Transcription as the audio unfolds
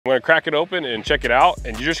I'm gonna crack it open and check it out,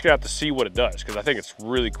 and you're just gonna have to see what it does, because I think it's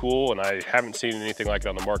really cool, and I haven't seen anything like it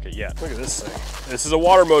on the market yet. Look at this thing. This is a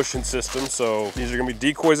water motion system, so these are gonna be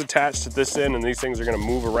decoys attached to this end, and these things are gonna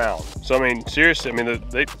move around. So I mean, seriously, I mean,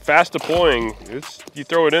 they fast deploying. You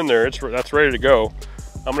throw it in there, that's ready to go.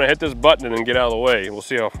 I'm gonna hit this button and get out of the way. We'll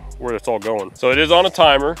see where it's all going. So it is on a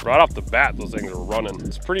timer. Right off the bat, those things are running.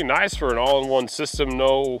 It's pretty nice for an all-in-one system.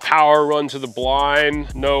 No power run to the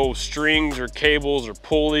blind, no strings or cables or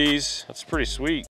pulleys. That's pretty sweet.